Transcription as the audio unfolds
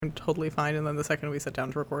I'm totally fine. And then the second we sit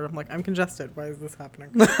down to record, I'm like, I'm congested. Why is this happening?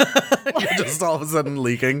 You're just all of a sudden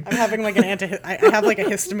leaking. I'm having like I have like a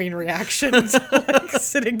histamine reaction to like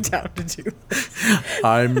sitting down to do this.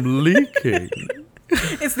 I'm leaking.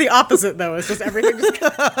 It's the opposite though. It's just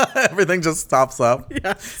Everything just stops up.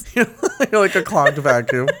 Yes. You're like a clogged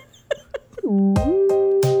vacuum.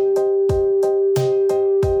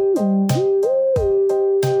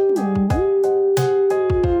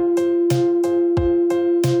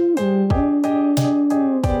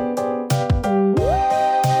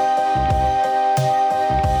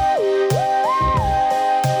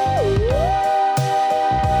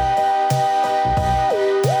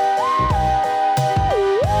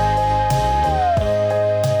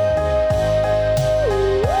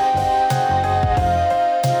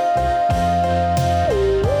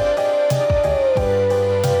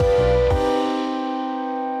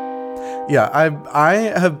 Yeah,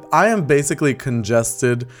 I am basically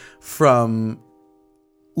congested from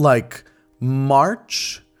like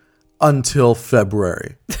March until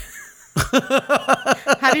February.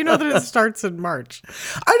 How do you know that it starts in March?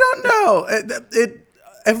 I don't know. It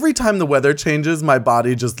every time the weather changes, my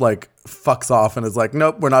body just like fucks off and is like,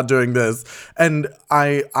 nope, we're not doing this. And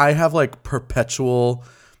I have like perpetual,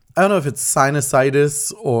 I don't know if it's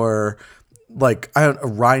sinusitis or like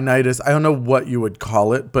rhinitis. I don't know what you would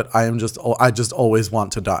call it, but I just always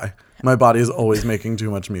want to die. My body is always making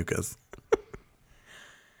too much mucus.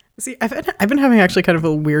 See, I've been having actually kind of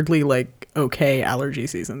a weirdly like okay allergy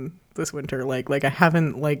season this winter. Like I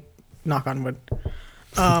haven't like knock on wood.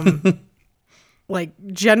 Like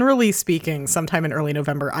generally speaking, sometime in early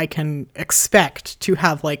November, I can expect to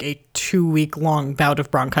have like a 2-week long bout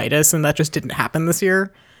of bronchitis, and that just didn't happen this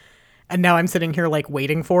year. And now I'm sitting here like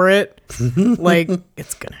waiting for it. Like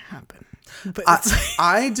it's going to happen. But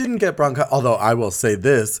I didn't get bronchitis, although I will say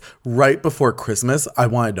this, right before Christmas, I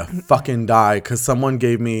wanted to fucking die because someone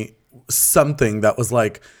gave me something that was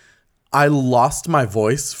like, I lost my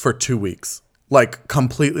voice for 2 weeks. Like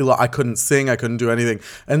completely, I couldn't sing, I couldn't do anything.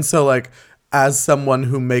 And so like, as someone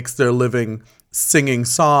who makes their living singing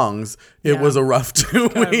songs, it was a rough 2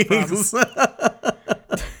 weeks.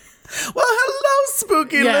 Well, hello,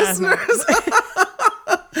 spooky listeners.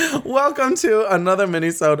 No. Welcome to another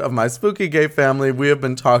mini-sode of My Spooky Gay Family. We have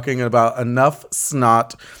been talking about enough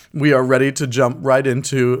snot. We are ready to jump right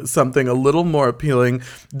into something a little more appealing.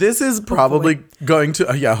 This is probably going to,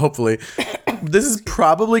 hopefully. This is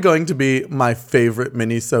probably going to be my favorite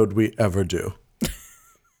mini-sode we ever do.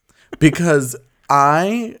 Because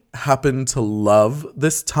I happen to love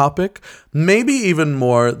this topic, maybe even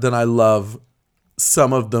more than I love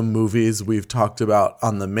some of the movies we've talked about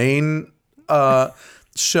on the main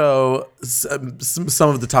show, some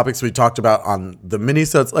of the topics we talked about on the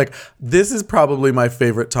minisodes. Like, this is probably my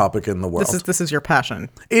favorite topic in the world. This is your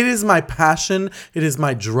passion. It is my passion. It is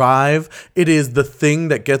my drive. It is the thing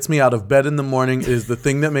that gets me out of bed in the morning. It is the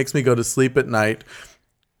thing that makes me go to sleep at night.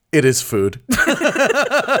 It is food.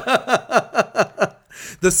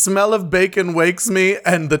 The smell of bacon wakes me,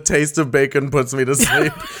 and the taste of bacon puts me to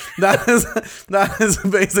sleep. That is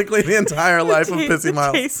basically the entire life of Pissy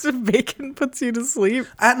Miles. The taste of bacon puts you to sleep?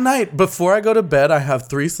 At night, before I go to bed, I have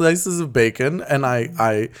 3 slices of bacon, and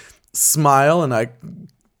I smile, and I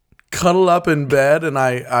cuddle up in bed, and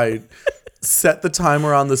I set the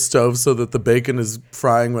timer on the stove so that the bacon is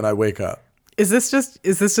frying when I wake up. Is this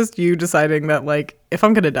just you deciding that, like, if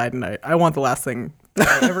I'm gonna die tonight, I want the last thing that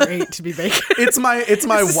I ever ate to be bacon? It's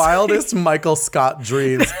my wildest Michael Scott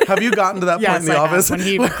dreams. Have you gotten to that point in the office? When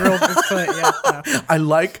he grilled his foot, no. I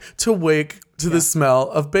like to wake to the smell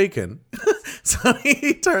of bacon. So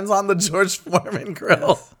he turns on the George Foreman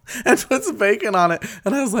grill and puts bacon on it.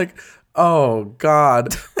 And I was like, oh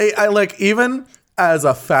God. I like, even as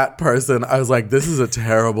a fat person, I was like, this is a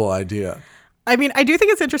terrible idea. I mean, I do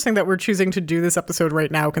think it's interesting that we're choosing to do this episode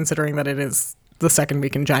right now, considering that it is the second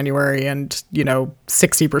week in January and,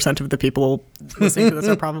 60% of the people listening to this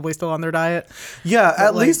are probably still on their diet. Yeah, but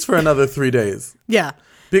at least for another 3 days. Yeah.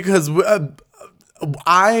 Because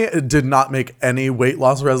I did not make any weight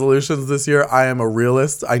loss resolutions this year. I am a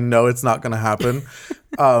realist. I know it's not going to happen.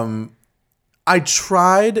 I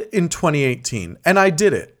tried in 2018 and I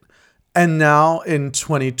did it. And now in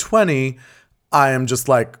 2020... I am just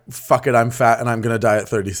like, fuck it, I'm fat and I'm going to die at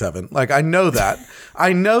 37. Like, I know that.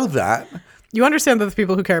 You understand that the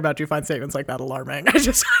people who care about you find statements like that alarming. I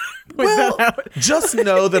just point that out. Just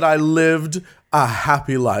know that I lived a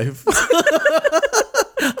happy life.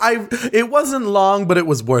 It wasn't long, but it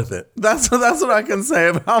was worth it. That's what I can say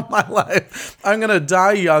about my life. I'm going to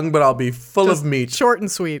die young, but I'll be full of meat. Short and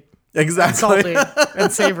sweet. Exactly. salty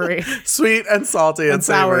and savory Sweet and salty and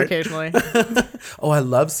sour savory. occasionally. Oh, I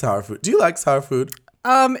love sour food. Do you like sour food?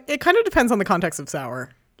 It kind of depends on the context of sour.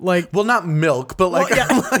 Like, Well, not milk, but like, Well,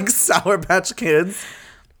 yeah. like Sour Patch Kids.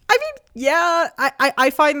 I mean, yeah, I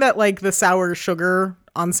find that like the sour sugar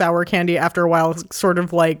on sour candy after a while sort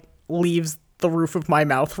of like leaves the roof of my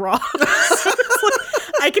mouth raw. So it's like,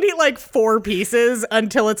 I can eat like 4 pieces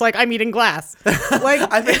until it's like I'm eating glass. Like,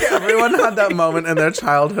 I think everyone had that moment in their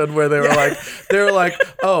childhood where they were like,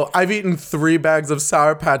 oh, I've eaten 3 bags of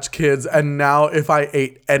Sour Patch Kids, and now if I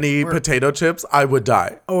ate any potato chips, I would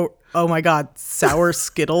die. oh my God, sour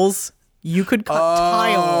Skittles. You could cut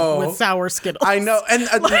tile with sour Skittles. I know, and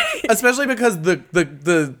especially because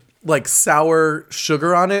the like sour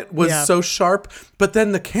sugar on it was Yeah. so sharp, but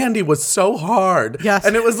then the candy was so hard. Yes.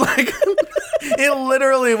 And it was like, it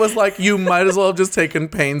literally was like you might as well have just taken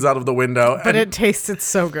panes out of the window. But it tasted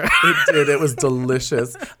so good. It did. It was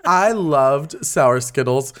delicious. I loved sour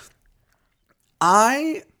Skittles.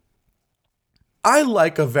 I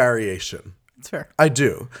like a variation. It's fair. I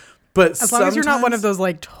do. But As long as you're not one of those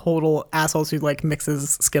like total assholes who like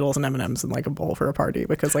mixes Skittles and M&Ms in like a bowl for a party,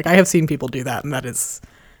 because like I have seen people do that and that is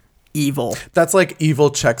evil. That's like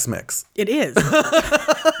evil Chex Mix. It is.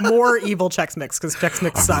 More evil Chex Mix, because Chex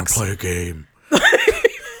Mix sucks. Play a game.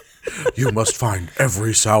 You must find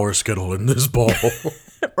every sour Skittle in this bowl.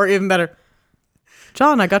 Or even better,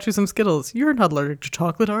 John, I got you some Skittles. You're not allergic to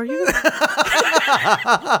chocolate, are you? Good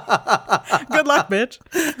luck, bitch.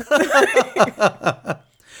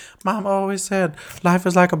 Mom always said life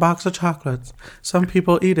is like a box of chocolates. Some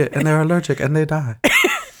people eat it and they're allergic and they die.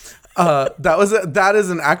 That is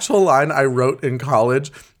an actual line I wrote in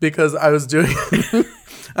college because I was doing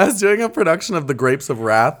a production of The Grapes of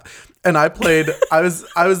Wrath, and I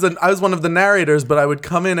was one of the narrators, but I would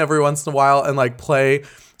come in every once in a while and like play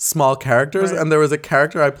small characters. Right. And there was a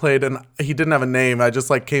character I played and he didn't have a name. I just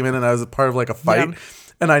like came in and I was a part of like a fight. Yeah.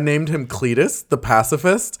 And I named him Cletus, the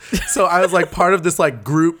pacifist. So I was like part of this like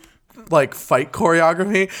group like fight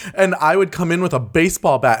choreography, and I would come in with a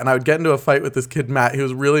baseball bat and I would get into a fight with this kid Matt. He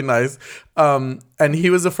was really nice, and he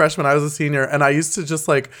was a freshman, I was a senior, and I used to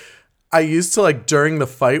during the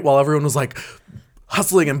fight while everyone was like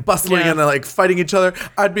hustling and bustling and like fighting each other,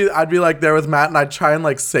 I'd be like there with Matt, and I'd try and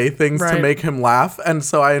like say things to Right. make him laugh. And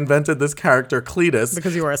so I invented this character Cletus.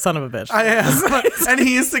 Because you are a son of a bitch. I am. And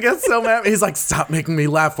he used to get so mad. He's like, stop making me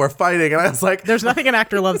laugh, we're fighting. And I was like, There's nothing an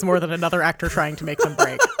actor loves more than another actor trying to make them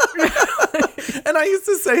break. and I used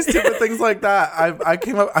to say stupid things like that. I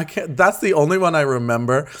can't, that's the only one I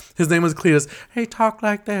remember. His name was Cletus. Hey, talk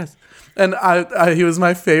like this. And he was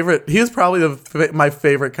my favorite. He was probably my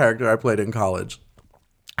favorite character I played in college.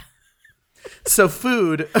 So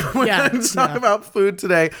food, we're going to talk about food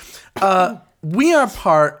today. We are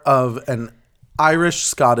part of an Irish,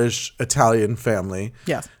 Scottish, Italian family.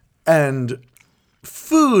 Yes. And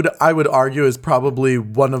food, I would argue, is probably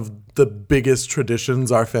one of the biggest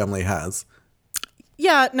traditions our family has.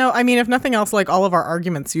 Yeah, no, I mean, if nothing else, like all of our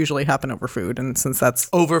arguments usually happen over food. And since that's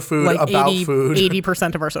Over food, like about 80, food,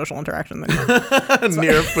 80% of our social interaction.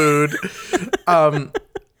 near food.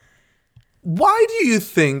 Why do you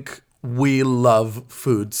think we love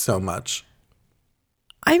food so much?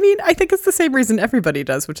 I mean, I think it's the same reason everybody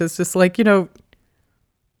does, which is just like,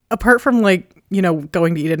 apart from like,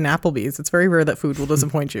 going to eat at an Applebee's, it's very rare that food will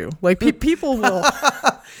disappoint you. Like people will.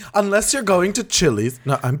 Unless you're going to Chili's.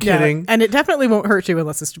 No, I'm kidding. Yeah, and it definitely won't hurt you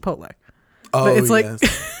unless it's Chipotle. Oh, But it's like, yes.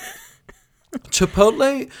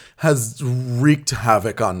 Chipotle has wreaked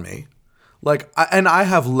havoc on me. Like, and I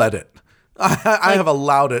have let it. I have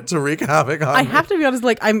allowed it to wreak havoc on me. I have to be honest,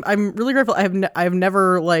 like I'm really grateful. I've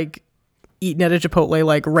never like eaten at a Chipotle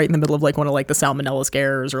like right in the middle of like one of like the salmonella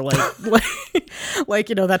scares or like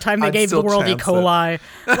that time they I'd gave the still world E. chance coli.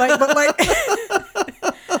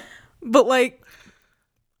 But like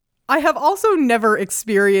I have also never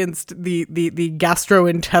experienced the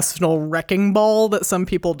gastrointestinal wrecking ball that some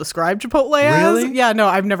people describe Chipotle as. Really? Yeah, no,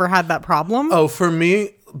 I've never had that problem. Oh, for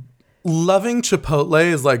me, loving Chipotle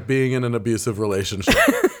is like being in an abusive relationship.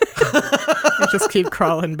 I just keep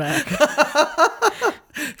crawling back.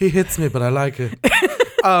 He hits me, but I like it.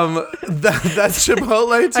 That's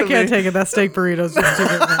Chipotle to me. I can't take it. That steak burrito's just too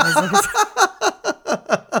good.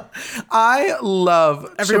 I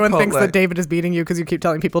love Everyone Chipotle. thinks that David is beating you because you keep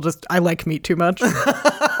telling people just I like meat too much.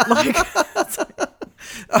 Like,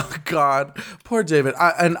 Oh God, poor David.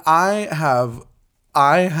 I have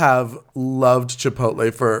loved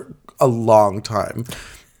Chipotle for a long time,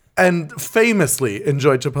 and famously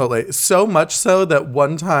enjoyed Chipotle so much so that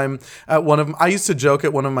one time at I used to joke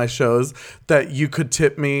at one of my shows that you could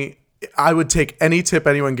tip me I would take any tip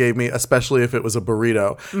anyone gave me, especially if it was a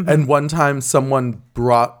burrito. And one time someone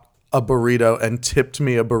brought a burrito and tipped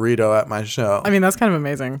me a burrito at my show. I mean, that's kind of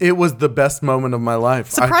amazing. It was the best moment of my life.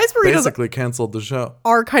 Surprise I burritos basically canceled the show.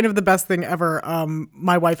 Are kind of the best thing ever.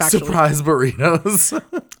 My wife actually... Surprise burritos.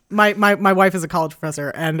 My wife is a college professor,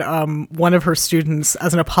 and one of her students,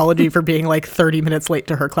 as an apology for being like 30 minutes late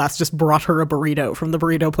to her class, just brought her a burrito from the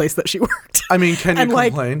burrito place that she worked. I mean, can you and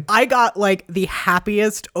like, complain? I got like the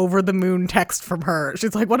happiest over the moon text from her.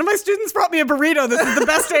 She's like, one of my students brought me a burrito. This is the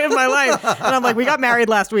best day of my life. And I'm like, we got married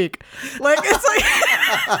last week. Like, it's like,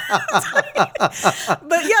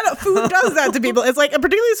 but yeah, no, food does that to people. It's like a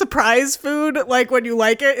particularly surprise food. Like when you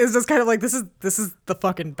like it, is just kind of like, this is the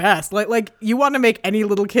fucking best. Like you want to make any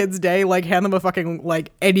little kid's day, like hand them a fucking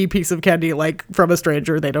like any piece of candy, like from a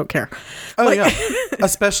stranger, they don't care. Oh like, yeah,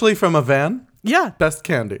 especially from a van. Yeah, best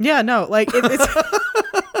candy. Yeah, no, like it's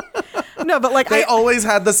no, but like they always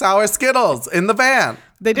had the sour Skittles in the van.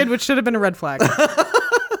 They did, which should have been a red flag.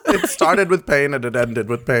 It started with pain and it ended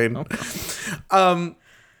with pain.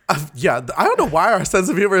 Yeah, I don't know why our sense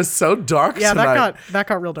of humor is so dark tonight. that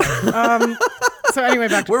got real dark. So anyway,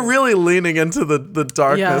 back to we're really leaning into the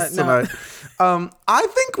darkness tonight. I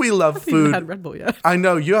think we love food. I haven't had Red Bull yet. I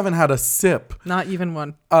know you haven't had a sip. Not even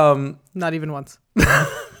one. Not even once.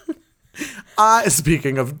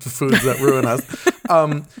 Speaking of foods that ruin us,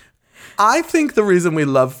 I think the reason we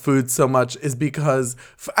love food so much is because,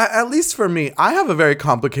 at least for me, I have a very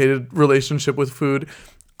complicated relationship with food.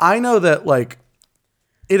 I know that like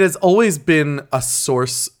it has always been a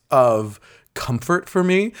source of comfort for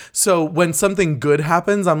me. So when something good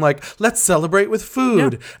happens, I'm like, let's celebrate with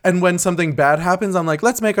food. Yeah. And when something bad happens, I'm like,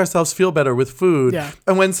 let's make ourselves feel better with food. Yeah.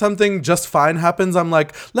 And when something just fine happens, I'm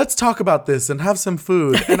like, let's talk about this and have some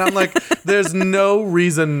food. And I'm like, there's no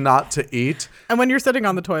reason not to eat. And when you're sitting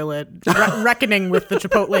on the toilet, reckoning with the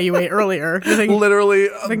Chipotle you ate earlier, you think, literally,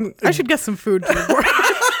 I should get some food to reward,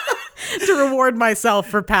 to reward myself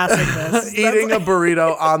for passing this. Eating a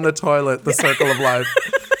burrito on the toilet, the circle of life.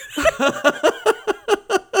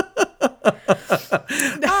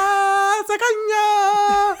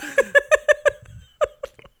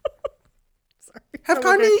 Have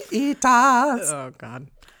carnitas. Oh God.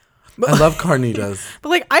 I love carnitas. But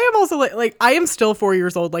like I am also like I am still 4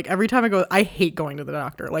 years old. Like every time I go, I hate going to the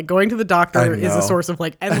doctor. Like going to the doctor is a source of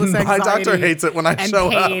like endless anxiety. My doctor hates it when I show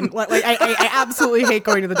pain. up. Like I absolutely hate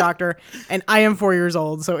going to the doctor. And I am 4 years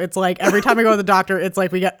old, so it's like every time I go to the doctor, it's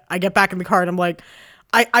like I get back in the car and I'm like,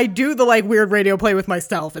 I do the like weird radio play with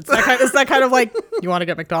myself. It's that kind of like, you want to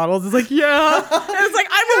get McDonald's? It's like, yeah. And it's like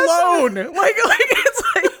I'm alone. Like it's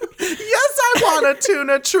like, yes, I want a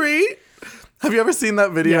tuna treat. Have you ever seen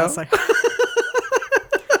that video? Yes,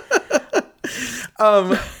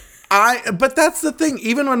 but that's the thing.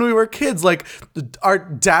 Even when we were kids, like our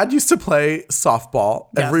dad used to play softball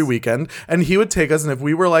every weekend, and he would take us. And if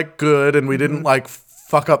we were like good and we didn't like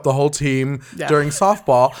fuck up the whole team during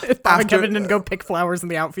softball, if Bob and Kevin didn't go pick flowers in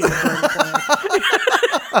the outfield during the play.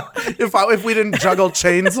 if we didn't juggle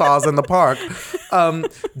chainsaws in the park,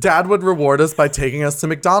 Dad would reward us by taking us to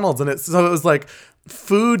McDonald's, and it was like.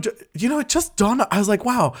 Food, it just dawned. I was like,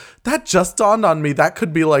 wow, that just dawned on me. That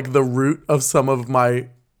could be like the root of some of my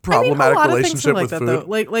problematic relationship with food. Though.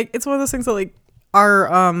 Like it's one of those things that like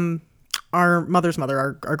our mother's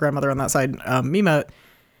mother, our grandmother on that side, Mima,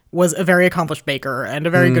 was a very accomplished baker and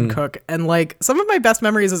a very good cook. And like some of my best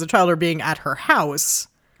memories as a child are being at her house.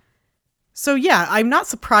 So yeah, I'm not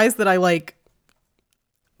surprised that I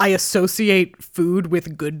associate food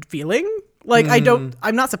with good feeling. Like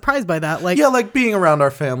I'm not surprised by that. Like, yeah, like being around our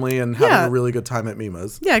family and having a really good time at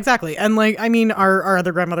Mima's. Yeah, exactly. And like, I mean, our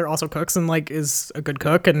other grandmother also cooks and like is a good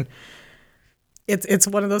cook. And it's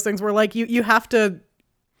one of those things where like you have to,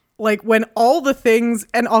 like when all the things,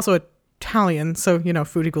 and also Italian, so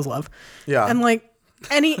food equals love. Yeah. And like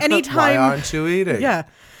anytime. Why aren't you eating? Yeah.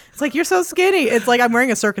 It's like, you're so skinny. It's like I'm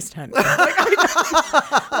wearing a circus tent.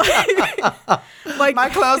 Like my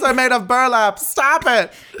clothes are made of burlap. Stop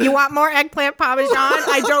it. You want more eggplant parmesan?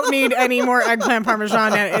 I don't need any more eggplant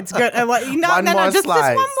parmesan. And it's good. Like, just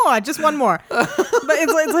one more. But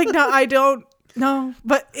it's like, no, I don't. No,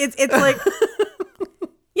 but it's like,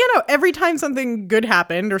 every time something good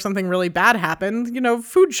happened or something really bad happened,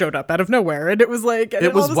 food showed up out of nowhere, and it was like,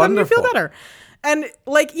 it was wonderful. You feel better. And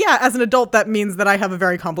like, yeah, as an adult, that means that I have a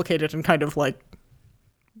very complicated and kind of like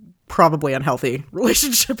probably unhealthy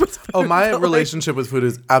relationship with food. Oh, my relationship with food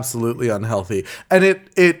is absolutely unhealthy. And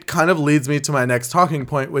it kind of leads me to my next talking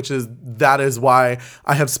point, which is that is why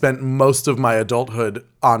I have spent most of my adulthood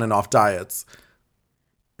on and off diets.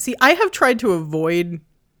 See, I have tried to avoid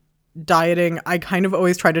dieting, I kind of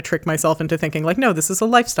always try to trick myself into thinking like, no, this is a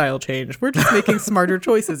lifestyle change. We're just making smarter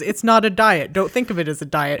choices. It's not a diet. Don't think of it as a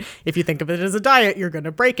diet. If you think of it as a diet, you're going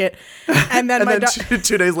to break it. And then, and then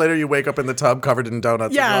 2 days later, you wake up in the tub covered in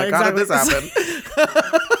donuts. Yeah, and you're like, exactly. How did this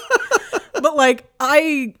happen? But like,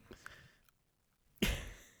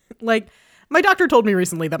 my doctor told me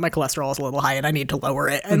recently that my cholesterol is a little high and I need to lower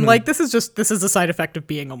it. And this is a side effect of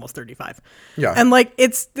being almost 35. Yeah. And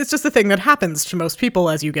it's just a thing that happens to most people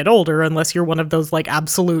as you get older, unless you're one of those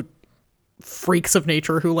absolute freaks of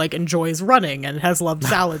nature who enjoys running and has loved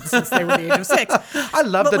salads since they were the age of 6. I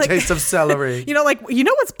love the taste of celery. You know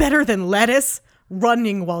what's better than lettuce?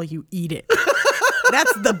 Running while you eat it.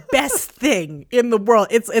 That's the best thing in the world.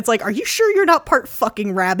 It's like, are you sure you're not part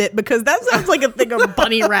fucking rabbit? Because that sounds like a thing a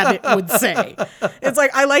bunny rabbit would say. It's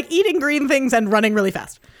like, I like eating green things and running really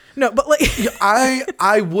fast. No, but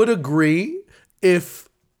I would agree if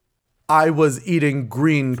I was eating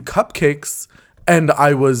green cupcakes and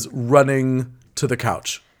I was running to the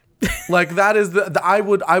couch. That is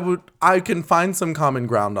I can find some common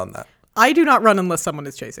ground on that. I do not run unless someone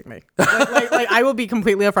is chasing me. I will be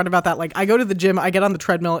completely upfront about that. I go to the gym, I get on the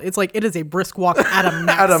treadmill. It's it is a brisk walk at a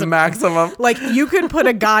maximum. At a maximum. You could put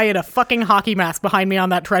a guy in a fucking hockey mask behind me on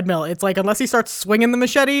that treadmill. It's unless he starts swinging the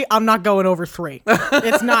machete, I'm not going over 3.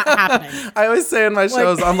 It's not happening. I always say in my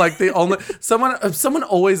shows, I'm the only someone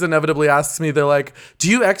always inevitably asks me, they're like, do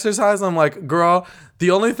you exercise? I'm like, girl,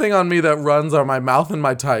 the only thing on me that runs are my mouth and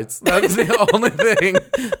my tights. That's the only thing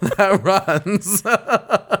that runs.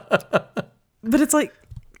 But it's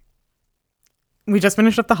we just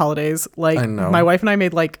finished up the holidays. I know. My wife and I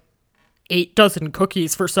made 8 dozen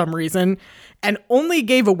cookies for some reason and only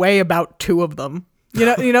gave away about 2 of them. You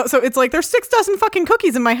know, so it's there's 6 dozen fucking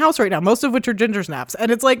cookies in my house right now, most of which are ginger snaps.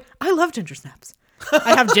 And it's I love ginger snaps.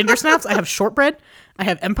 I have ginger snaps. I have shortbread. I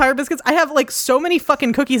have Empire biscuits. I have so many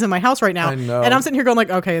fucking cookies in my house right now. I know. And I'm sitting here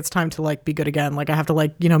going okay, it's time to be good again. I have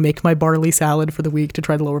to make my barley salad for the week to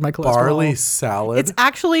try to lower my cholesterol. Barley salad? It's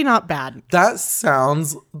actually not bad. That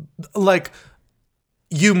sounds like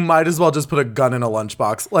you might as well just put a gun in a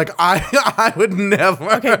lunchbox. I would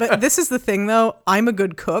never. Okay, but this is the thing though. I'm a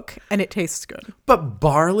good cook and it tastes good. But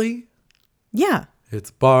barley? Yeah. It's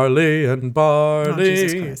barley and barley. Oh,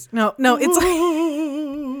 Jesus Christ. No, it's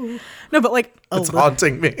no, but it's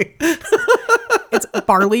haunting me. It's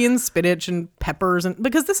barley and spinach and peppers, and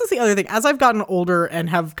because this is the other thing. As I've gotten older and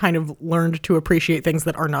have kind of learned to appreciate things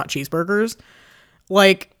that are not cheeseburgers,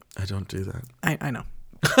 I don't do that. I know.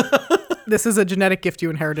 This is a genetic gift you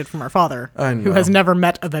inherited from our father, I know. who has never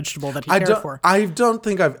met a vegetable that he cared for. I don't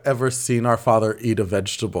think I've ever seen our father eat a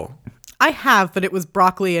vegetable. I have, but it was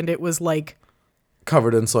broccoli, and it was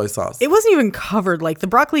covered in soy sauce. It wasn't even covered. The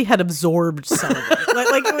broccoli had absorbed some of it.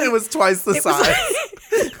 It was twice the size.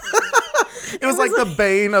 It was the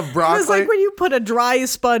bane of broccoli. It was when you put a dry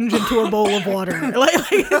sponge into a bowl of water.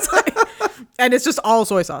 And it's just all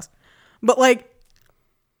soy sauce. But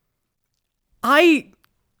I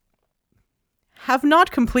have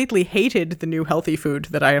not completely hated the new healthy food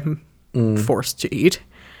that I am forced to eat.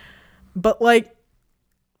 But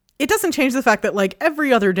it doesn't change the fact that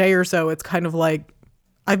every other day or so, it's kind of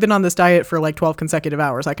I've been on this diet for 12 consecutive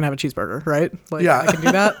hours. I can have a cheeseburger, right? Yeah. I can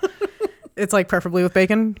do that. It's preferably with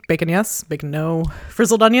bacon. Bacon, yes. Bacon, no.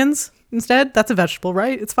 Frizzled onions instead. That's a vegetable,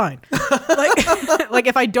 right? It's fine.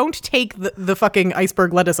 If I don't take the fucking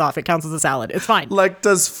iceberg lettuce off, it counts as a salad. It's fine.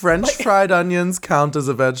 Does French fried onions count as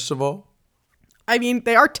a vegetable? I mean,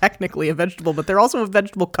 they are technically a vegetable, but they're also a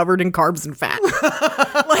vegetable covered in carbs and fat.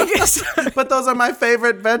 But those are my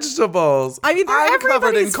favorite vegetables. I mean, I'm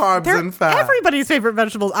covered in carbs and fat. Everybody's favorite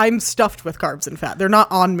vegetables. I'm stuffed with carbs and fat. They're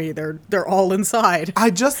not on me. They're all inside.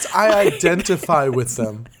 I identify with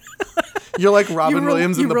them. You're like Robin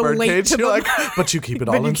Williams in the Birdcage. You're but you keep it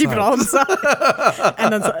all inside. You keep it all inside.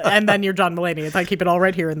 and then you're John Mulaney. It's I keep it all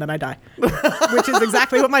right here and then I die. Which is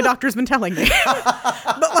exactly what my doctor's been telling me.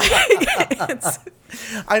 But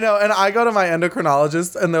I know, and I go to my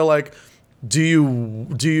endocrinologist and they're like, do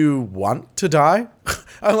you want to die?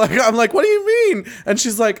 I'm like, what do you mean? And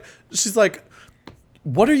she's like,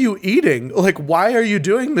 what are you eating? Why are you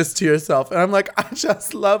doing this to yourself? And I'm like, I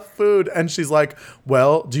just love food. And she's like,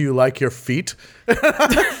 well, do you like your feet?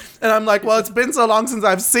 And I'm like, well, it's been so long since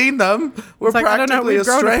I've seen them. We're practically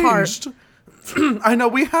estranged. I know,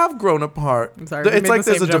 we have grown apart. I'm sorry, it's like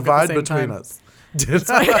there's a divide between us.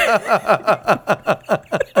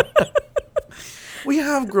 We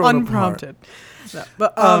have grown unprompted. apart.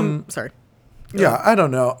 No, but sorry. Yeah, I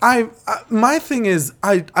don't know. I my thing is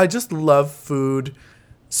I just love food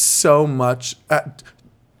so much.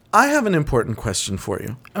 I have an important question for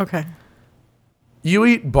you. Okay. You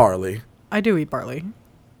eat barley. I do eat barley.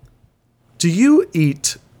 Do you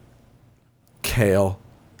eat kale?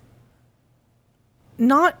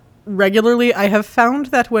 Not regularly. I have found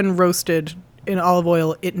that when roasted in olive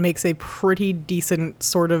oil, it makes a pretty decent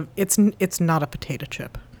sort of, it's not a potato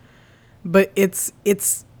chip, but it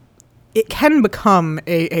can become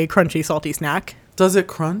a crunchy, salty snack. Does it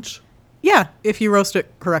crunch? Yeah, if you roast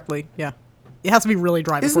it correctly. Yeah. It has to be really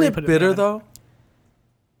dry before you put it in. Isn't it bitter though?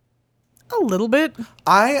 A little bit.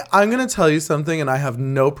 I'm going to tell you something, and I have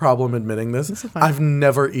no problem admitting this. This is fine. I've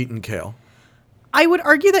never eaten kale. I would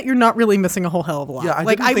argue that you're not really missing a whole hell of a lot. Yeah, I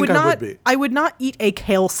didn't think I would be. I would not eat a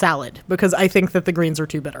kale salad because I think that the greens are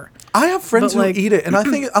too bitter. I have friends But, who like- eat it, and I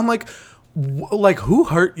think I'm like, who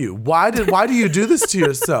hurt you? Why do you do this to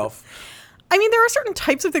yourself? I mean, there are certain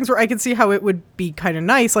types of things where I could see how it would be kind of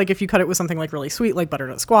nice. Like if you cut it with something like really sweet, like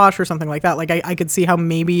butternut squash or something like that. Like I could see how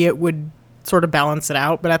maybe it would sort of balance it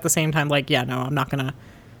out. But at the same time, like, yeah, no, I'm going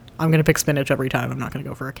to pick spinach every time. I'm not going to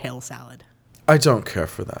go for a kale salad. I don't care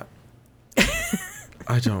for that.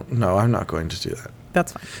 I'm not going to do that.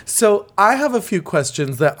 That's fine. So I have a few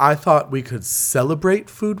questions that I thought we could celebrate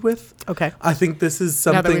food with. Okay. I think this is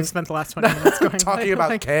Now that something we've spent the last 20 minutes going talking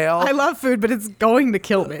about kale. I love food, but it's going to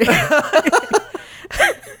kill me.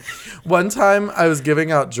 One time I was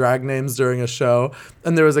giving out drag names during a show,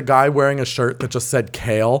 and there was a guy wearing a shirt that just said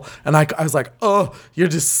kale. And I was like, oh, you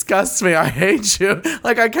disgust me. I hate you.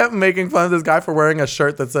 Like, I kept making fun of this guy for wearing a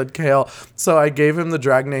shirt that said kale. So I gave him the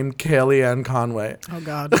drag name Kaylee Ann Conway. Oh,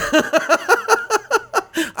 God.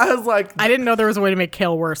 I was like, I didn't know there was a way to make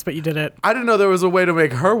kale worse, but you did it. I didn't know there was a way to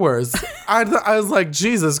make her worse. I was like,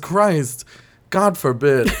 Jesus Christ. God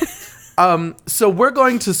forbid. So we're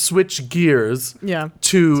going to switch gears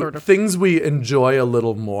to sort of. things we enjoy a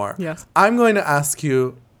little more. Yes. I'm going to ask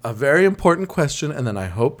you a very important question, and then I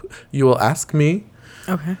hope you will ask me.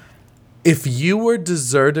 Okay. If you were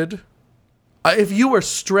deserted, if you were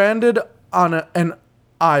stranded on an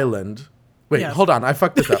island. Wait, Yes. hold on. I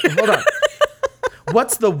fucked this up. Hold on.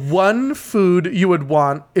 What's the one food you would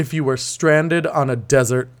want if you were stranded on a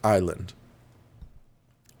desert island?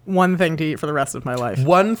 One thing to eat for the rest of my life.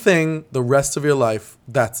 One thing the rest of your life,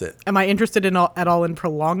 that's it. Am I interested at all in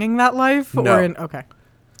prolonging that life? No. Okay.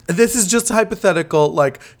 This is just hypothetical.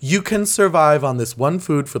 Like, you can survive on this one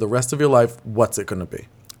food for the rest of your life. What's it going to be?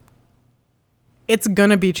 It's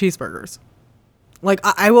gonna be cheeseburgers. Like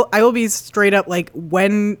I will be straight up, like,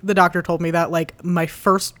 when the doctor told me that, like, my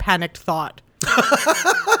first panicked thought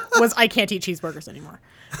was I can't eat cheeseburgers anymore.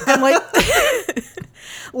 And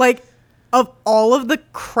like of all of the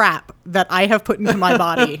crap that I have put into my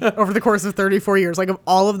body over the course of 34 years, like, of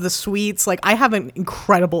all of the sweets, like, I have an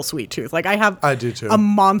incredible sweet tooth. Like, I do too. A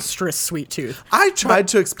monstrous sweet tooth. I tried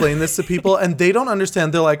to explain this to people, and they don't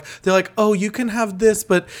understand. They're like, oh, you can have this,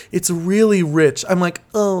 but it's really rich. I'm like,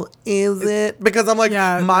 oh, is it? Because I'm like,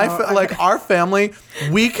 Yeah, no, our family,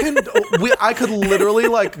 I could literally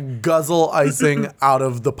like guzzle icing out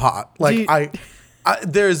of the pot. Like,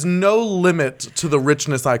 there's no limit to the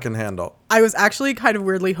richness I can handle. I was actually kind of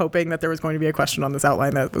weirdly hoping that there was going to be a question on this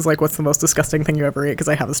outline that was like, what's the most disgusting thing you ever ate? Because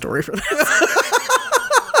I have a story for this.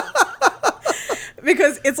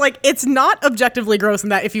 Because it's like, it's not objectively gross in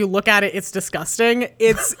that if you look at it, it's disgusting.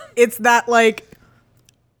 It's that, like,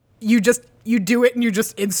 you do it and you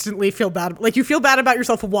just instantly feel bad. Like, you feel bad about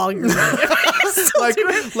yourself while you're doing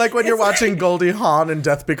it. like when you're watching Goldie Hawn and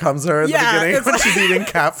Death Becomes Her in the beginning when she's eating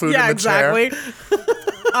cat food in the chair.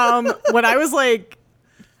 When I was like,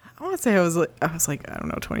 I want to say I was like, I don't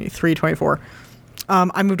know, 23, 24.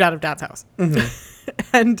 I moved out of Dad's house. Mm-hmm.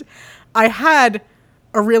 And I had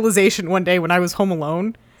a realization one day when I was home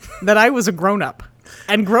alone that I was a grown-up.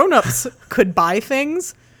 And grown-ups could buy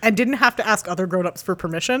things and didn't have to ask other grown-ups for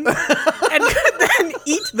permission and could then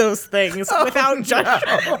eat those things without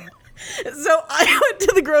judgment. No. So I went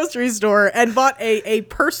to the grocery store and bought a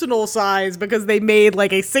personal size because they made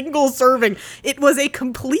like a single serving. It was a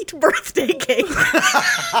complete birthday cake. And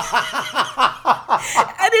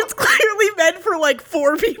it's clearly meant for like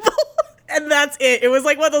 4 people. And that's it. It was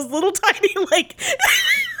like one of those little tiny, like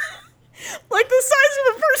the size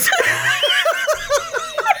of a person.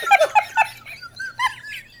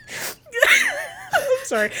 I'm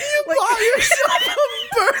sorry. You bought yourself a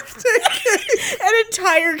birthday cake. An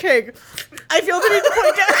entire cake. I feel the need to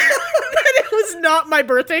point out that it was not my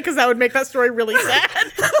birthday because that would make that story really sad. I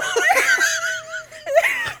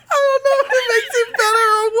don't know if it makes it better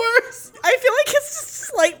or worse. I feel like it's just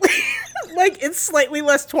slightly, like, it's slightly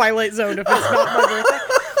less Twilight Zone if it's not my birthday.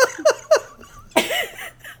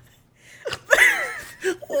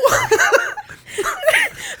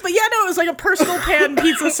 But yeah, no, it was like a personal pan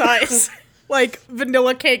pizza size, like,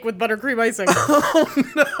 vanilla cake with buttercream icing. Oh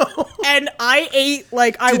no! And I ate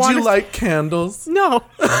like I Did wanted. you light candles? No.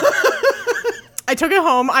 I took it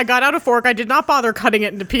home. I got out a fork. I did not bother cutting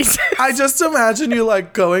it into pieces. I just imagine you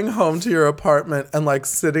like going home to your apartment and like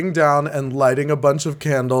sitting down and lighting a bunch of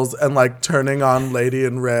candles and like turning on Lady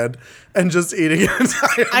in Red and just eating an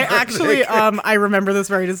entire I actually, I remember this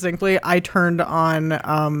very distinctly. I turned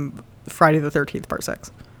on Friday the 13th, Part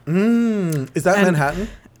 6. Is that Manhattan?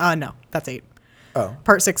 No, that's 8. Oh.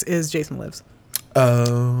 Part 6 is Jason Lives.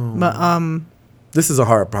 Oh. But, this is a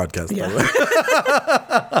horror podcast, yeah. by the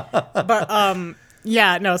way. But,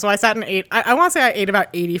 yeah, no, so I sat and ate. I want to say I ate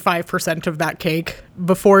about 85% of that cake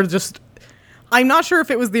before just... I'm not sure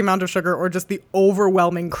if it was the amount of sugar or just the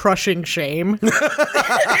overwhelming crushing shame. But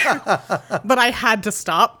I had to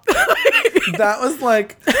stop. That was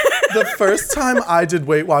like the first time I did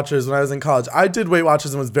Weight Watchers when I was in college. I did Weight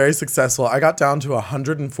Watchers and was very successful. I got down to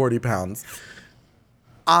 140 pounds.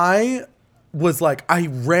 I was like, I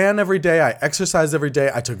ran every day. I exercised every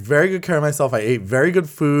day. I took very good care of myself. I ate very good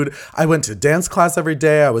food. I went to dance class every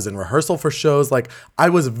day. I was in rehearsal for shows. Like, I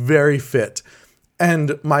was very fit.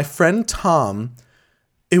 And my friend Tom,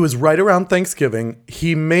 it was right around Thanksgiving.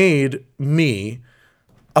 He made me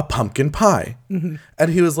a pumpkin pie. Mm-hmm.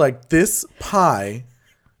 And he was like, this pie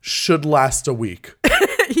should last a week.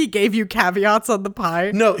 He gave you caveats on the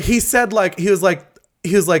pie? No, he said like, he was like,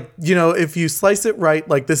 you know, if you slice it right,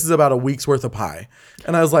 like this is about a week's worth of pie.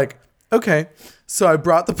 And I was like, okay. So I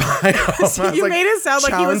brought the pie home. So you made it sound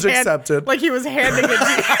like he was accepted. Like he was handing it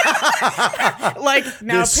to you. Like,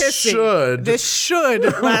 now pissing. This should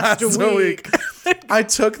last a week. I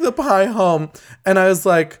took the pie home and I was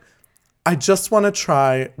like, I just want to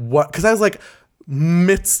try what, because I was like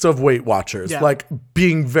midst of Weight Watchers, like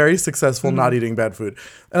being very successful, not eating bad food.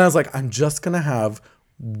 And I was like, I'm just going to have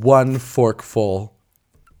one forkful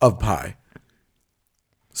of pie.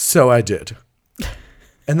 So I did.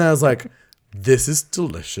 And then I was like, this is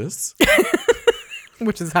delicious.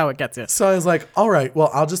 Which is how it gets you. So I was like, all right, well,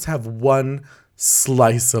 I'll just have one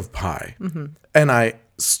slice of pie. Mm-hmm. And I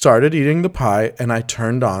started eating the pie and I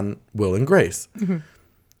turned on Will and Grace. Mm-hmm.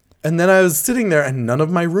 And then I was sitting there and none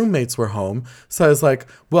of my roommates were home. So I was like,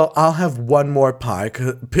 well, I'll have one more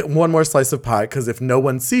slice of pie, because if no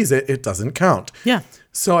one sees it, it doesn't count. Yeah.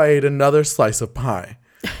 So I ate another slice of pie.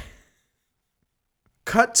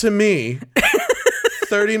 Cut to me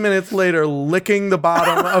 30 minutes later licking the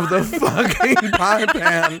bottom of the fucking pie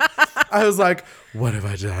pan. I was like, what have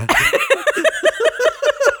I done?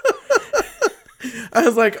 I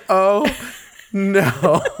was like, oh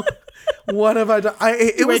no. What have I done?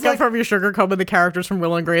 You wake up from your sugar coma, the characters from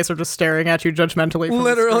Will and Grace are just staring at you judgmentally. From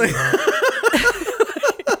literally.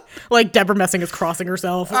 Like Deborah Messing is crossing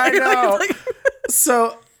herself. I know.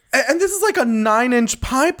 So, and this is like a 9-inch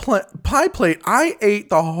pie plate. I ate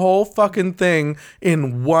the whole fucking thing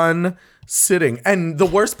in one sitting. And the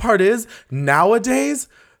worst part is, nowadays,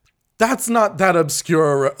 that's not that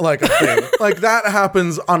obscure like a thing. Like, that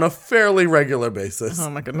happens on a fairly regular basis. Oh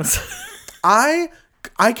my goodness. I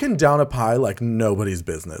can down a pie like nobody's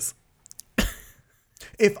business.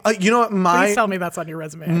 If you know what, please tell me that's on your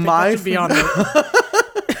resume. I think that should be on there.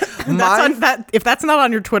 If that's not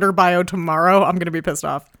on your Twitter bio tomorrow, I'm gonna be pissed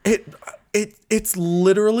off. It's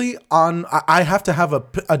literally on. I have to have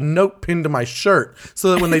a note pinned to my shirt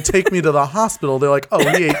so that when they take me to the hospital, they're like, "Oh,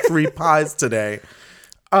 he ate 3 pies today."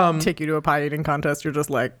 Take you to a pie eating contest. You're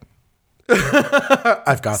just like,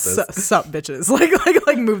 I've got this. Sup, bitches.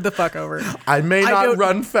 Like, move the fuck over. I may not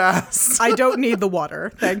run fast. I don't need the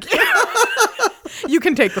water. Thank you. You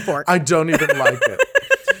can take the fork. I don't even like it.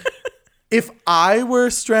 If I were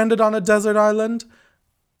stranded on a desert island,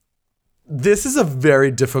 this is a very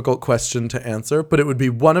difficult question to answer, but it would be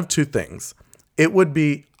one of two things. It would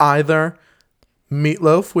be either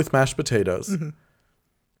meatloaf with mashed potatoes,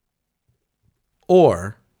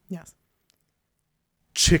 or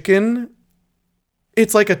chicken.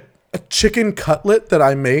 It's like a chicken cutlet that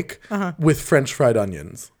I make with French fried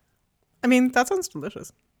onions. I mean, that sounds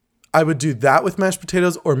delicious. I would do that with mashed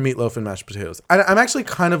potatoes or meatloaf and mashed potatoes. I'm actually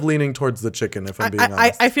kind of leaning towards the chicken, if I'm being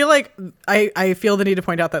honest. I feel like I feel the need to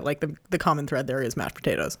point out that like the common thread there is mashed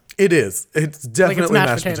potatoes. It is. It's definitely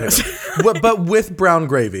mashed potatoes. but with brown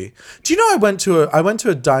gravy. Do you know I went to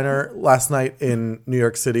a diner last night in New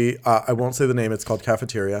York City. I won't say the name. It's called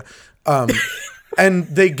Cafeteria. And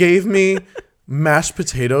they gave me mashed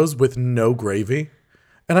potatoes with no gravy.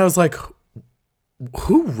 And I was like,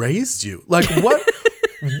 who raised you? Like, what?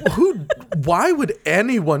 Why would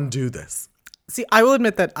anyone do this? See, I will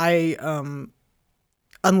admit that I,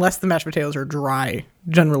 unless the mashed potatoes are dry,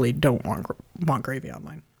 generally don't want gravy on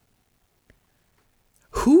mine.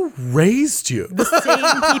 Who raised you? The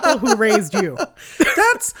same people who raised you.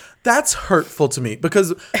 That's hurtful to me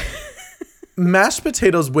because mashed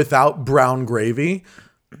potatoes without brown gravy,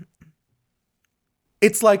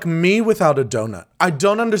 it's like me without a donut. I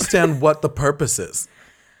don't understand what the purpose is.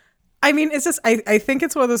 I mean, it's just, I think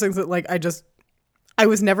it's one of those things that like, I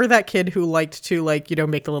was never that kid who liked to like,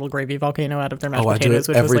 make the little gravy volcano out of their mashed potatoes.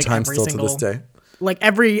 I do it every time still to this day. Like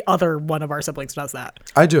every other one of our siblings does that.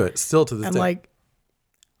 I do it still to this day. And like,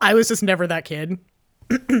 I was just never that kid.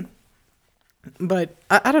 But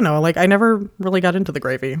I don't know. Like, I never really got into the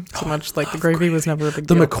gravy so much. Like, the gravy was never a big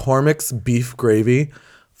deal. The McCormick's beef gravy,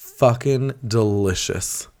 fucking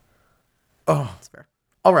delicious. Oh, that's fair.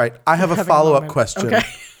 All right. I have a follow-up question. Okay.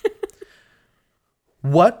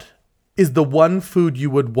 What is the one food you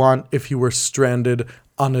would want if you were stranded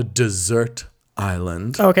on a desert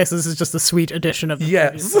island? Okay, so this is just the sweet addition of the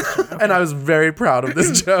yes. Okay. And I was very proud of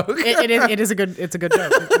this joke. It's a good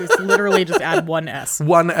joke. It's literally just add one S.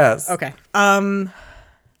 One S. Okay.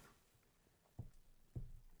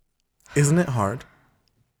 Isn't it hard?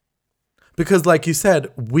 Because like you said,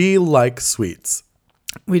 we like sweets.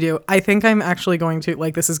 We do. I think I'm actually going to,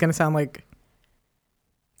 like, this is going to sound like,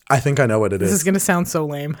 I think I know what it is. This is going to sound so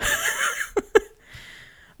lame.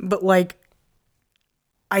 But like,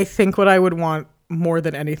 I think what I would want more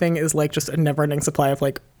than anything is like just a never-ending supply of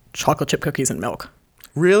like chocolate chip cookies and milk.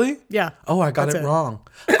 Really? Yeah. Oh, I got it wrong.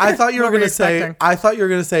 I thought you were going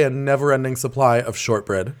to say, a never-ending supply of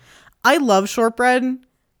shortbread. I love shortbread,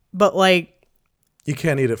 but like, you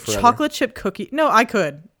can't eat it forever. Chocolate chip cookie. No, I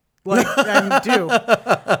could. Like, I do.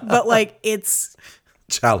 But like, it's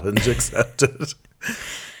challenge accepted.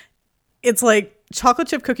 It's like chocolate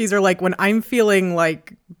chip cookies are like when I'm feeling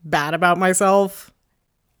like bad about myself.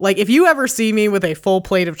 Like if you ever see me with a full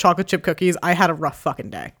plate of chocolate chip cookies, I had a rough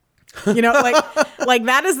fucking day. Like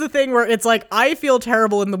that is the thing where it's like I feel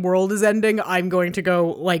terrible and the world is ending. I'm going to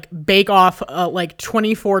go like bake off like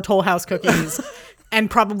 24 Toll House cookies and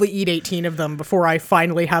probably eat 18 of them before I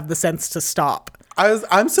finally have the sense to stop.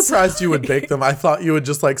 I'm surprised you would bake them. I thought you would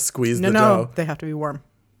just like squeeze the dough. No, they have to be warm.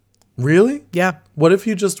 Really? Yeah. What if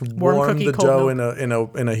you just warm the dough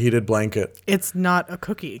in a heated blanket? It's not a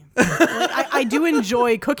cookie. Like, I do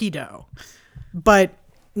enjoy cookie dough, but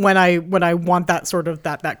when I want that sort of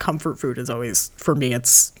that comfort food is always for me.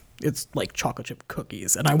 It's like chocolate chip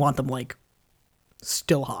cookies, and I want them like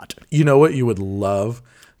still hot. You know what you would love?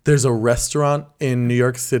 There's a restaurant in New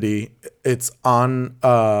York City. It's on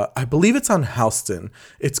I believe it's on Houston.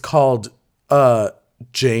 It's called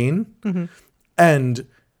Jane, and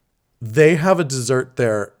they have a dessert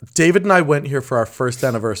there. David and I went here for our first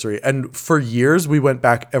anniversary, and for years we went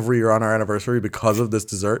back every year on our anniversary because of this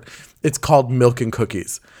dessert. It's called Milk and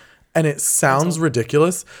Cookies, and it sounds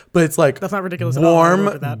ridiculous, but it's like that's not ridiculous warm,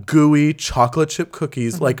 at all. gooey chocolate chip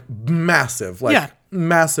cookies, like massive,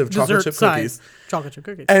 massive chocolate chip cookies,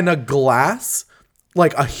 and a glass,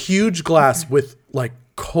 like a huge glass with like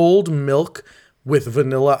cold milk with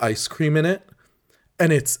vanilla ice cream in it.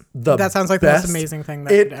 And it's the that sounds like best. The most amazing thing that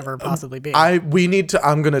could ever possibly be. I'm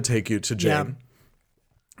going to take you to Jane. Yeah.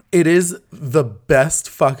 It is the best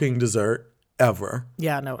fucking dessert ever.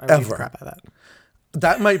 Yeah, no, I really crap at that.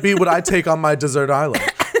 That might be what I take on my desert island.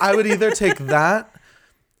 I would either take that.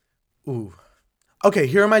 Ooh. Okay,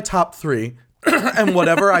 here are my top 3. And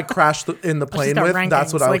whatever I crash in the plane with, rankings.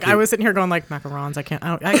 That's what I would keep. I was sitting here going like macarons. I can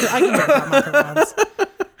get about macarons.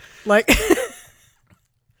 Like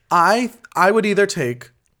I would either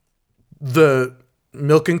take the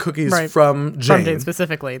milk and cookies from Jane.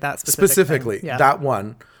 Specifically, that that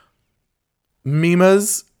one.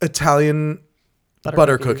 Mima's Italian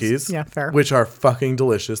butter cookies. Yeah, fair. Which are fucking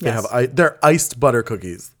delicious. Yes. They're iced butter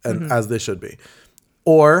cookies, and as they should be.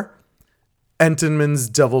 Or Entenmann's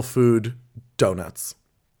Devil Food donuts.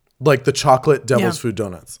 Like the chocolate Devil's Food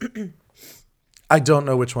donuts. I don't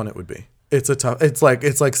know which one it would be. It's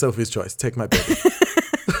like Sophie's Choice. Take my baby.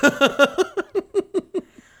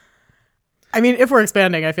 I mean, if we're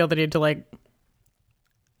expanding, I feel the need to like.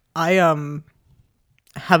 I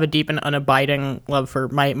have a deep and unabiding love for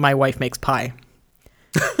my wife makes pie,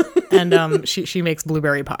 and she makes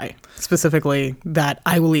blueberry pie specifically that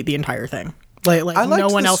I will eat the entire thing. Like I liked no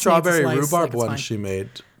one else strawberry needs a slice, rhubarb one she made.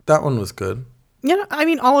 That one was good. Yeah, I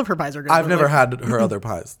mean, all of her pies are good. I've never had her other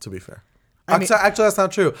pies, to be fair. Actually, that's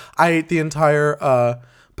not true. I ate the entire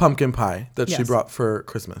pumpkin pie that she brought for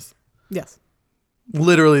Christmas. Yes.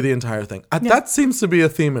 Literally the entire thing. That seems to be a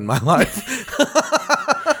theme in my life.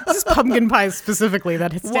 This is pumpkin pie specifically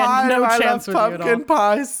that has stand no chance with you at all. Pumpkin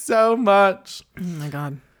pie so much. Oh my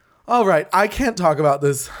God. All right. I can't talk about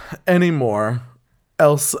this anymore.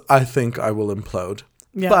 Else I think I will implode.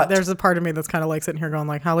 Yeah, but there's a part of me that's kind of like sitting here going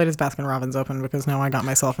like, how late is Baskin Robbins open? Because now I got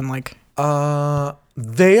myself in like...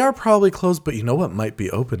 They are probably closed, but you know what might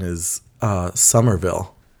be open is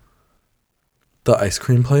Somerville. The ice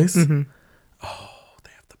cream place. Mm-hmm. Oh,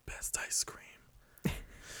 they have the best ice cream.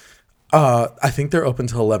 I think they're open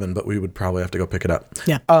till 11, but we would probably have to go pick it up.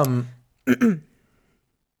 Yeah.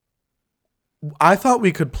 I thought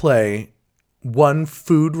we could play one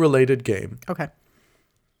food-related game. Okay.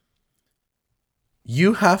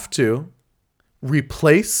 You have to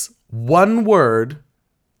replace one word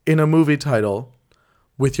in a movie title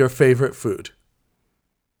with your favorite food.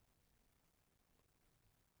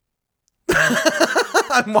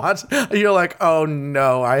 I'm watching. You're like, oh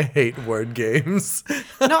no, I hate word games.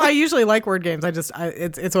 No, I usually like word games.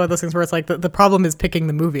 It's one of those things where it's like the problem is picking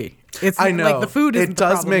the movie. It's I know. Like the food is it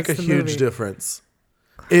does make a huge difference.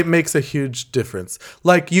 It makes a huge difference.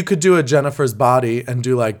 Like you could do a Jennifer's Body and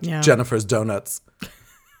do like Jennifer's Donuts.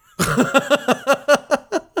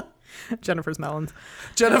 Jennifer's Melons.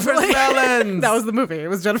 Jennifer's Melons. That was the movie. It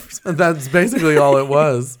was Jennifer's Melons. That's basically all it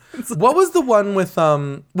was. What was the one with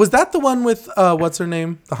was that the one with what's her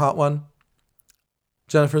name? The hot one?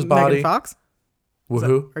 Jennifer's Body. Megan Fox?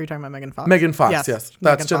 Woohoo. Are you talking about Megan Fox? Megan Fox, yes. That's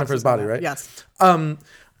Megan Jennifer's Fox Body, right? Yes.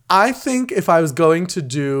 I think if I was going to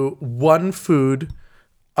do one food,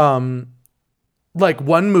 like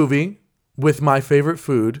one movie with my favorite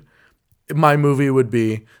food, my movie would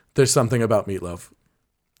be There's Something About Meatloaf.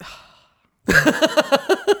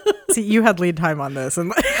 See, you had lead time on this,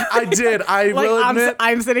 and I did. I like, will admit.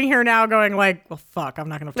 I'm sitting here now going like, well, fuck, I'm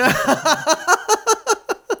not gonna. God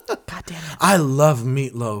damn it! I love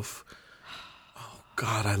meatloaf. Oh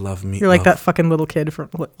God, I love meatloaf. You're like that fucking little kid from.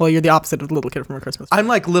 Well, you're the opposite of the little kid from A Christmas. I'm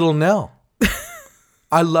like Little Nell.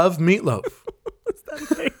 I love meatloaf. What's that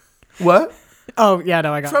thing? What? Oh yeah,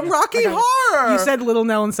 no, I got from you. Rocky Horror. You said Little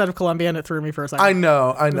Nell instead of Columbia, and it threw me for a second. I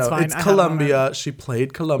know. It's fine. It's Columbia. She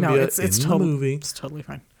played Columbia in the movie. It's totally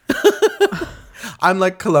fine. I'm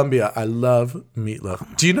like Columbia. I love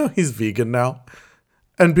meatloaf. Do you know he's vegan now?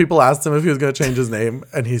 And people asked him if he was going to change his name,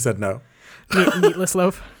 and he said no. Meatless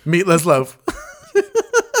loaf. Meatless loaf.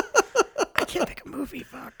 I can't pick a movie.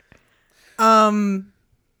 Fuck. An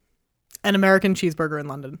American cheeseburger in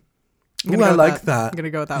London. Ooh, I like that. I'm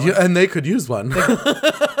gonna go with that one. And they could use one.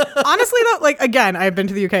 Honestly, though, like again, I've been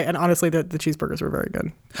to the UK, and honestly, the cheeseburgers were very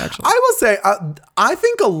good. Actually, I will say, I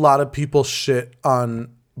think a lot of people shit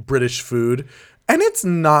on British food, and it's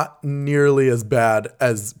not nearly as bad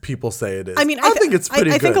as people say it is. I mean, I think it's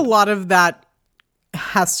pretty good. I think a lot of that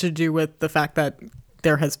has to do with the fact that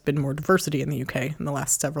there has been more diversity in the UK in the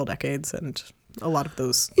last several decades, and a lot of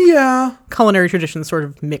those culinary traditions sort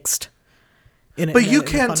of mixed. But you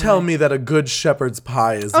can't tell me that a good shepherd's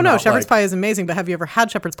pie is. Oh no, shepherd's pie is amazing. But have you ever had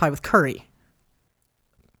shepherd's pie with curry?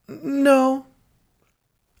 No,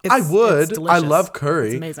 I would. I love curry.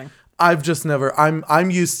 It's amazing. I've just never. I'm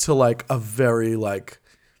used to like a very like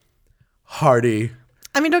hearty.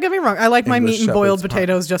 I mean, don't get me wrong. I like my meat and boiled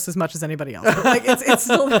potatoes just as much as anybody else. But, like it's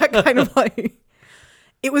still that kind of like.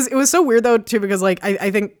 It was so weird though too, because like I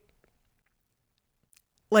think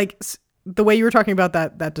like. The way you were talking about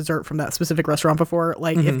that dessert from that specific restaurant before,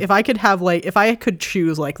 like if I could have like, if I could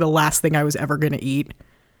choose like the last thing I was ever going to eat,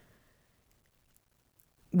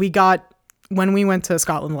 when we went to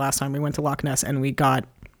Scotland the last time, we went to Loch Ness and we got.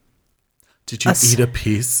 Did you eat a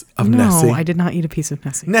piece of Nessie? No, I did not eat a piece of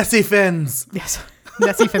Nessie. Nessie fins. Yes.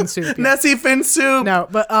 Nessie fin soup. Yeah. Nessie fin soup. No,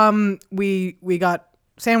 but we got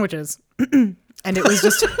sandwiches and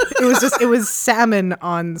it was salmon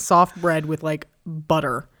on soft bread with like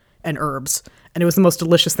butter and herbs, and it was the most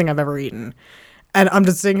delicious thing I've ever eaten. And I'm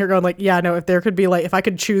just sitting here going like, yeah, no, if there could be like, if I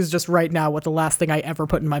could choose just right now what the last thing I ever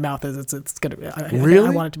put in my mouth is, it's gonna be. Really?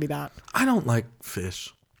 I want it to be that. I don't like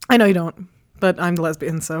fish. I know you don't, but I'm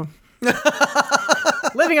lesbian, so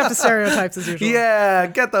living up to stereotypes as usual. Yeah,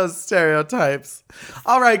 get those stereotypes.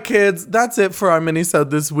 All right, kids, that's it for our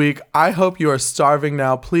mini-sode this week. I hope you are starving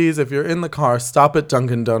now. Please, if you're in the car, stop at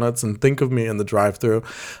Dunkin' Donuts and think of me in the drive-thru.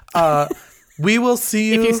 We will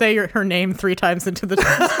see you. If you say her name 3 times into the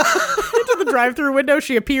drive-through window,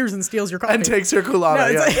 she appears and steals your coffee and takes your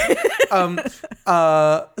culotta.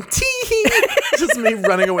 Just me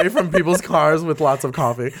running away from people's cars with lots of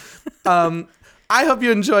coffee. I hope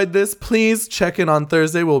you enjoyed this. Please check in on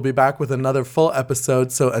Thursday. We'll be back with another full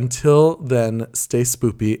episode. So until then, stay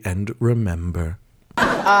spoopy and remember.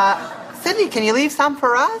 Sydney, can you leave some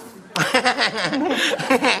for us?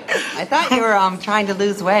 I thought you were trying to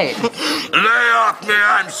lose weight. Lay off me,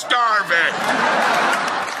 I'm starving.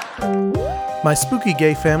 My Spooky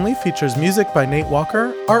Gay Family features music by Nate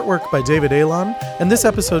Walker, artwork by David Alon, and this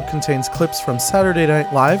episode contains clips from Saturday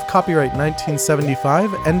Night Live, copyright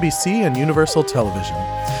 1975, NBC and Universal Television.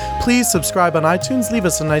 Please subscribe on iTunes, leave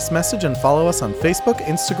us a nice message, and follow us on Facebook,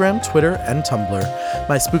 Instagram, Twitter, and Tumblr.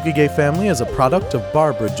 My Spooky Gay Family is a product of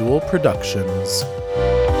Barbara Jewell Productions.